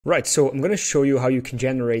Right, so I'm going to show you how you can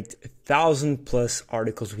generate 1,000+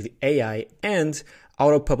 articles with AI and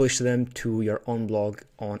auto-publish them to your own blog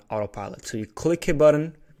on autopilot. So you click a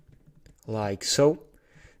button like so,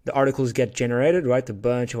 the articles get generated, right? A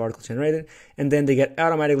bunch of articles generated, and then they get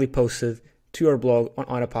automatically posted to your blog on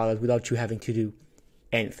autopilot without you having to do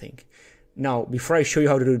anything. Now, before I show you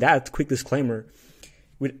how to do that, quick disclaimer,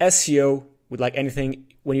 with SEO, with like anything,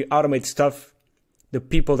 when you automate stuff, the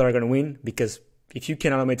people that are going to win, because if you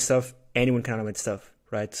can automate stuff, anyone can automate stuff,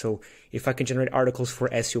 right? So if I can generate articles for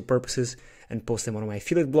SEO purposes and post them on my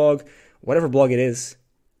affiliate blog, whatever blog it is,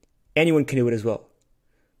 anyone can do it as well.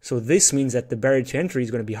 So this means that the barrier to entry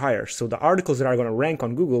is going to be higher. So the articles that are going to rank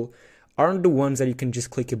on Google aren't the ones that you can just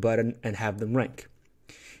click a button and have them rank.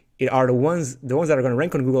 It are the ones that are going to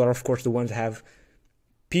rank on Google are of course the ones that have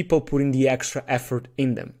people putting the extra effort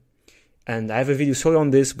in them. And I have a video solely on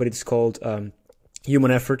this, but it's called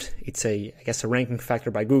human effort. It's I guess a ranking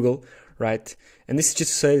factor by Google, right? And this is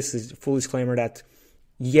just to say, this is a full disclaimer that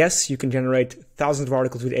yes, you can generate thousands of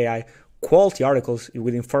articles with AI, quality articles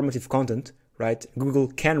with informative content, right? Google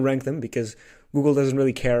can rank them because Google doesn't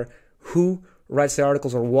really care who writes the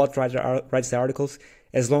articles or what writes the articles,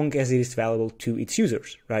 as long as it is valuable to its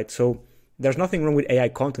users, right? So there's nothing wrong with AI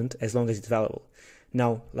content as long as it's valuable.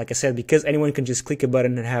 Now, like I said, because anyone can just click a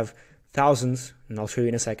button and have thousands, and I'll show you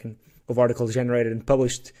in a second, of articles generated and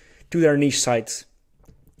published to their niche sites,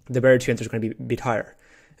 the barrier to entry is going to be a bit higher.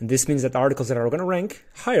 And this means that the articles that are going to rank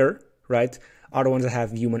higher, right, are the ones that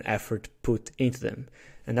have human effort put into them.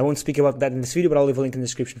 And I won't speak about that in this video, but I'll leave a link in the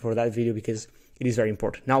description for that video because it is very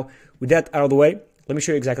important. Now, with that out of the way, let me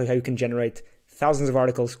show you exactly how you can generate thousands of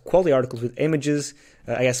articles, quality articles with images,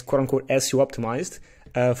 I guess, quote unquote, SEO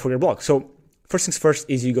optimized for your blog. So first things first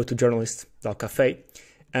is you go to journalist.cafe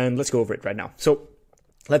and let's go over it right now. So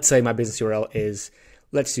let's say my business URL is,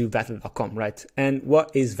 let's do vetted.com, right? And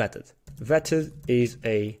what is Vetted? Vetted is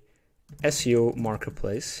a SEO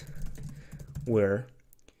marketplace where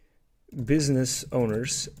business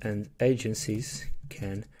owners and agencies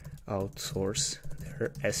can outsource their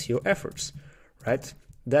SEO efforts, right?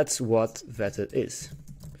 That's what Vetted is.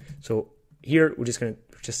 So here we're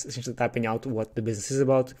just essentially typing out what the business is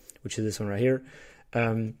about, which is this one right here.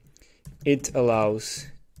 It allows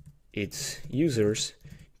its users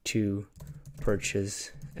to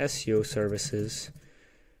purchase SEO services,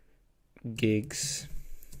 gigs,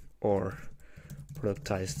 or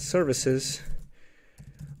productized services,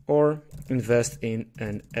 or invest in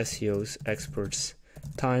an SEO's expert's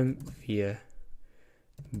time via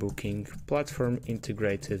booking platform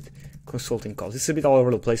integrated consulting calls. It's a bit all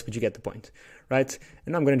over the place, but you get the point, right?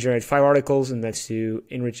 And I'm going to generate 5 articles, and let's do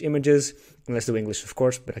enrich images, and let's do English, of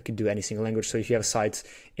course, but I could do any single language. So if you have sites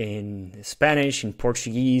in Spanish, in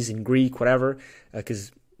Portuguese, in Greek, whatever,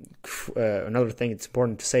 because another thing it's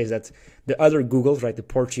important to say is that the other Googles, right, the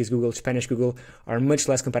Portuguese Google, Spanish Google, are much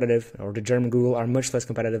less competitive, or the German Google are much less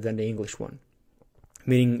competitive than the English one,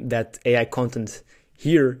 meaning that AI content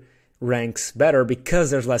here ranks better because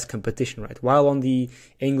there's less competition, right? While on the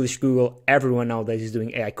English Google, everyone nowadays is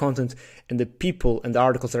doing AI content, and the people and the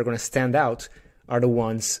articles that are going to stand out are the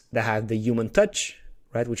ones that have the human touch,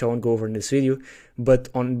 right? Which I won't go over in this video. But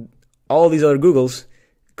on all these other Googles,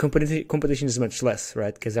 competition is much less,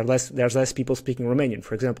 right? Because there's less people speaking Romanian,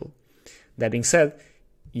 for example. That being said,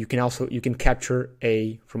 you can capture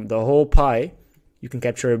from the whole pie, you can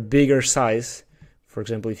capture a bigger size. For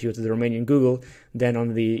example, if you go to the Romanian Google, then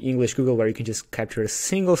on the English Google, where you can just capture a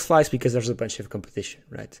single slice because there's a bunch of competition,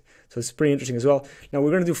 right? So it's pretty interesting as well. Now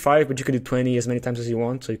we're going to do 5, but you can do 20 as many times as you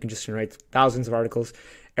want. So you can just generate thousands of articles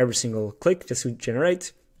every single click just to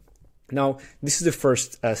generate. Now, this is the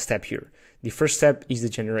first step here. The first step is the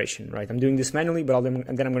generation, right? I'm doing this manually, but then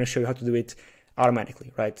I'm going to show you how to do it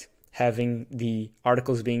automatically, right? Having the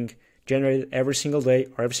articles being generated every single day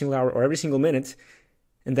or every single hour or every single minute,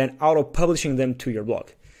 and then auto-publishing them to your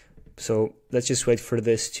blog. So let's just wait for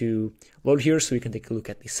this to load here so we can take a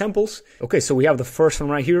look at the samples. Okay, so we have the first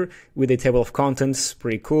one right here with a table of contents,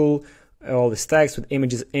 pretty cool. All this text with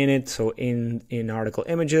images in it, so in article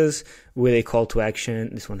images with a call to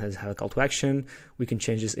action. This one has a call to action. We can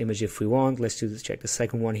change this image if we want. Let's check the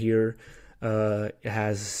second one here. It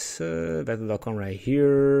has vetted.com right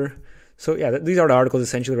here. So yeah, these are the articles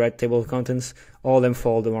essentially, right? Table of contents. All of them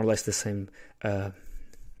follow more or less the same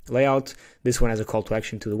layout. This one has a call to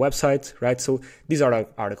action to the website, right? So these are our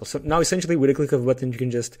articles. So now essentially with a click of a button, you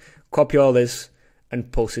can just copy all this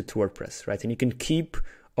and post it to WordPress, right? And you can keep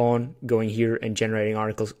on going here and generating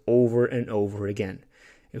articles over and over again.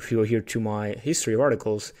 If you go here to my history of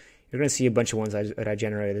articles, you're going to see a bunch of ones that I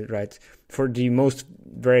generated, right? For the most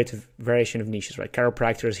variation of niches, right?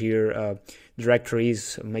 Chiropractors here,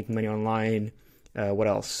 directories, making money online, what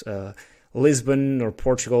else? Lisbon or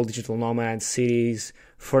Portugal, digital nomads, cities,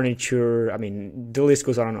 furniture. I mean, the list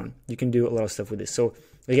goes on and on. You can do a lot of stuff with this. So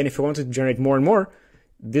again, if you want to generate more and more,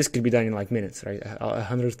 this could be done in like minutes, right?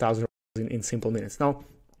 100,000 in simple minutes. Now,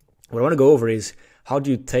 what I want to go over is how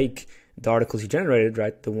do you take the articles you generated,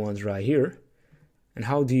 right? The ones right here, and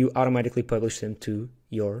how do you automatically publish them to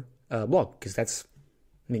your blog? Because that's,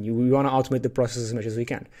 I mean, we want to automate the process as much as we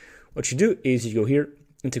can. What you do is you go here,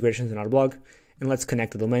 integrations in our blog, and let's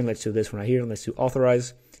connect the domain. Let's do this one right here, and let's do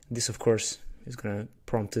authorize. This, of course, is going to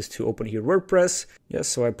prompt us to open here WordPress. Yes,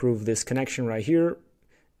 so I approve this connection right here,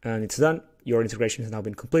 and it's done. Your integration has now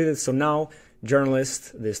been completed. So now,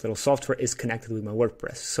 Journalist, this little software, is connected with my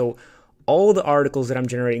WordPress. So all the articles that I'm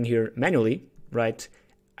generating here manually, right,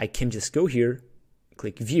 I can just go here,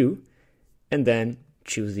 click View, and then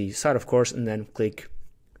choose the site, of course, and then click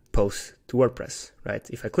Post to WordPress, right?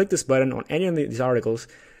 If I click this button on any of these articles,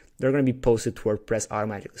 they're going to be posted to WordPress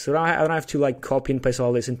automatically. So I don't have to like copy and paste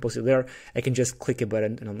all this and post it there. I can just click a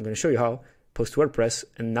button, and I'm going to show you how, post to WordPress,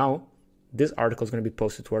 and now this article is going to be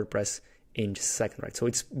posted to WordPress in just a second, right? So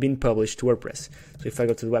it's been published to WordPress. So if I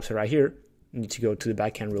go to the website right here, I need to go to the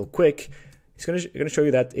backend real quick. It's going to show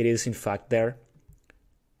you that it is in fact there.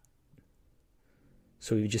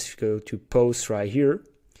 So you just go to post right here.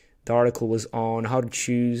 The article was on how to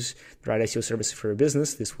choose the right SEO service for your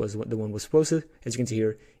business. This was what the one was posted. As you can see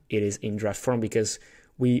here, it is in draft form because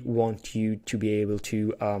we want you to be able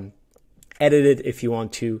to edit it if you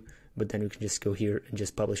want to, but then we can just go here and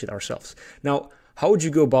just publish it ourselves. Now, how would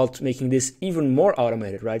you go about making this even more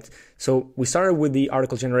automated, right? So we started with the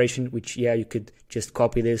article generation, which, yeah, you could just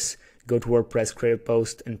copy this, go to WordPress, create a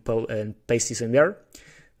post, and paste this in there.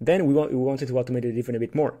 Then we wanted to automate it even a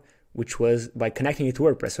bit more, which was by connecting it to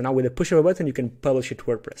WordPress. So now with a push of a button, you can publish it to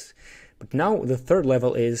WordPress. But now the third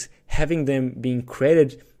level is having them being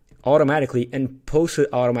created automatically and posted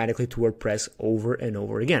automatically to WordPress over and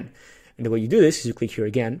over again. And the way you do this is you click here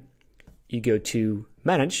again, you go to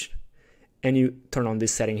Manage, and you turn on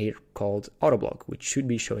this setting here called Autoblog, which should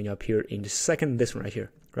be showing up here in just a second, this one right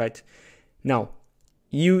here, right? Now,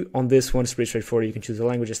 you on this one is pretty straightforward. You can choose the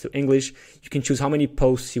language as to English. You can choose how many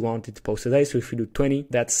posts you wanted to post today. So if you do 20,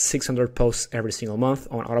 that's 600 posts every single month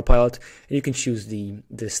on autopilot. And you can choose the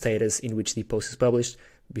status in which the post is published.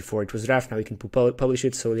 Before it was draft, now you can publish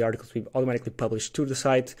it. So the articles will be automatically published to the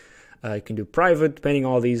site. You can do private, depending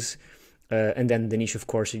on all these. And then the niche, of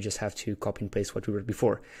course, you just have to copy and paste what we wrote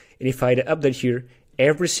before. And if I update here,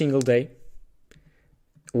 every single day,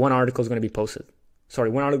 one article is going to be posted. Sorry,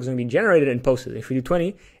 one article is going to be generated and posted. If we do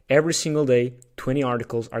 20, every single day, 20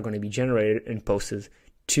 articles are going to be generated and posted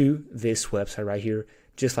to this website right here,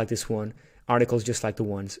 just like this one. Articles just like the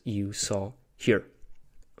ones you saw here,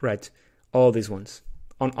 right? All these ones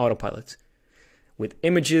on autopilot with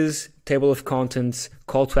images, table of contents,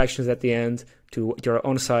 call to actions at the end, to your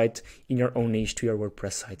own site, in your own niche, to your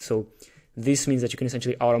WordPress site. So this means that you can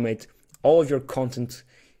essentially automate all of your content,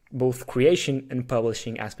 both creation and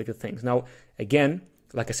publishing aspect of things. Now, again,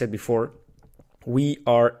 like I said before, we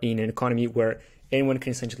are in an economy where anyone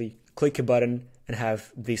can essentially click a button and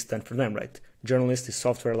have this done for them, right? Journalist, this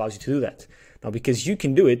software allows you to do that. Now, because you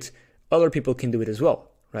can do it, other people can do it as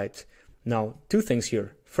well, right? Now, two things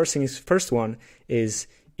here. First one is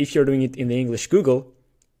if you're doing it in the English Google,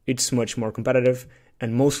 it's much more competitive,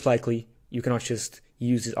 and most likely you cannot just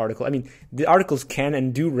use this article. I mean, the articles can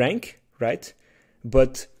and do rank, right?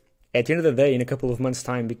 But at the end of the day, in a couple of months'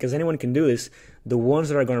 time, because anyone can do this, the ones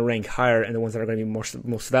that are going to rank higher and the ones that are going to be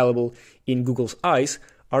most valuable in Google's eyes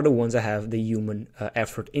are the ones that have the human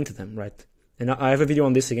effort into them, right? And I have a video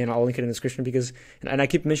on this again. I'll link it in the description because, and I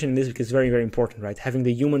keep mentioning this because it's very, very important, right? Having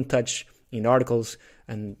the human touch in articles,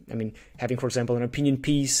 and I mean, having, for example, an opinion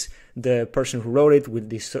piece, the person who wrote it with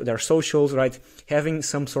their socials, right? Having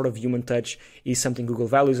some sort of human touch is something Google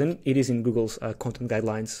values, and it is in Google's content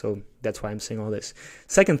guidelines. So that's why I'm saying all this.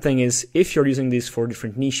 Second thing is, if you're using this for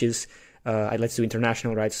different niches, let's do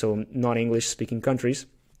international, right? So non-English speaking countries,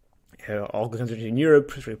 all the countries in Europe,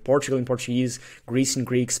 Portugal in Portuguese, Greece in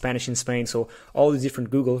Greek, Spanish in Spain. So all these different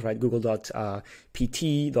Google, right?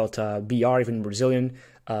 Google.pt, .br, even Brazilian,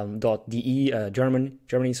 .de,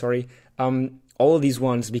 Germany, sorry. All of these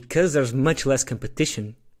ones, because there's much less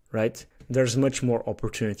competition, right? There's much more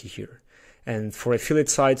opportunity here. And for affiliate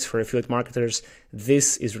sites, for affiliate marketers,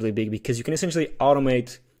 this is really big because you can essentially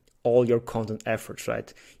automate all your content efforts,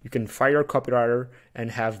 right? You can fire your copywriter and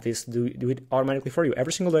have this do it automatically for you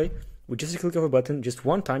every single day with just a click of a button, just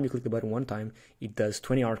one time, you click the button one time, it does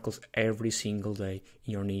 20 articles every single day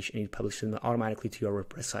in your niche, and it publishes them automatically to your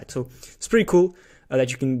WordPress site. So it's pretty cool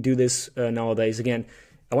that you can do this nowadays. Again,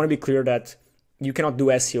 I want to be clear that you cannot do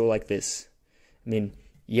SEO like this. I mean,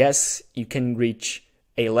 yes, you can reach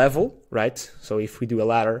a level, right? So if we do a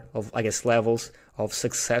ladder of, I guess, levels of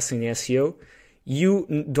success in SEO,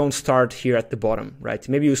 you don't start here at the bottom, right?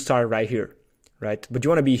 Maybe you start right here, right? But you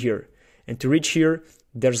want to be here. And to reach here,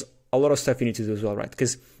 there's a lot of stuff you need to do as well, right?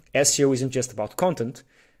 Because SEO isn't just about content,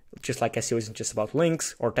 just like SEO isn't just about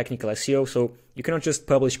links or technical SEO. So you cannot just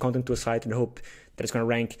publish content to a site and hope that it's going to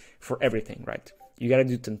rank for everything, right? You got to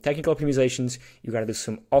do some technical optimizations, you got to do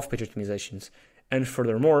some off-page optimizations. And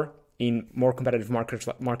furthermore, in more competitive markets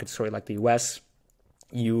like the US,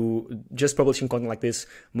 you just publishing content like this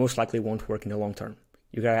most likely won't work in the long term.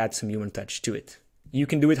 You got to add some human touch to it. You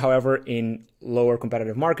can do it, however, in lower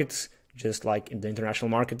competitive markets, just like in the international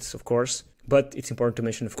markets, of course. But it's important to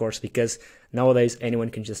mention, of course, because nowadays anyone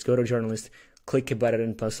can just go to a journalist, click a button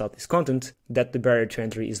and post out this content, that the barrier to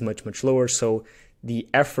entry is much, much lower. So the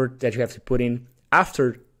effort that you have to put in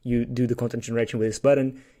after you do the content generation with this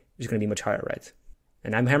button is going to be much higher, right?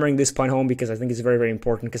 And I'm hammering this point home because I think it's very, very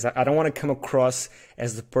important, because I don't want to come across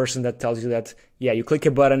as the person that tells you that, yeah, you click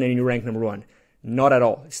a button and you rank number one. Not at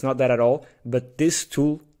all. It's not that at all. But this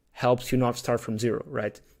tool helps you not start from zero,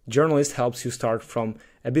 right? Journalist helps you start from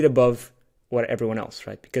a bit above what everyone else,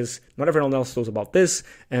 right? Because not everyone else knows about this,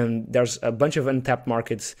 and there's a bunch of untapped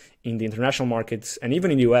markets in the international markets, and even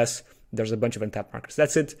in the US, there's a bunch of untapped markets.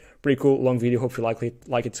 That's it. Pretty cool, long video. Hope you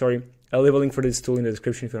like it. Sorry. I'll leave a link for this tool in the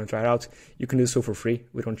description if you want to try it out. You can do so for free.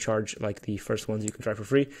 We don't charge like the first ones. You can try for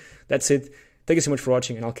free. That's it. Thank you so much for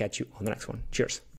watching, and I'll catch you on the next one. Cheers.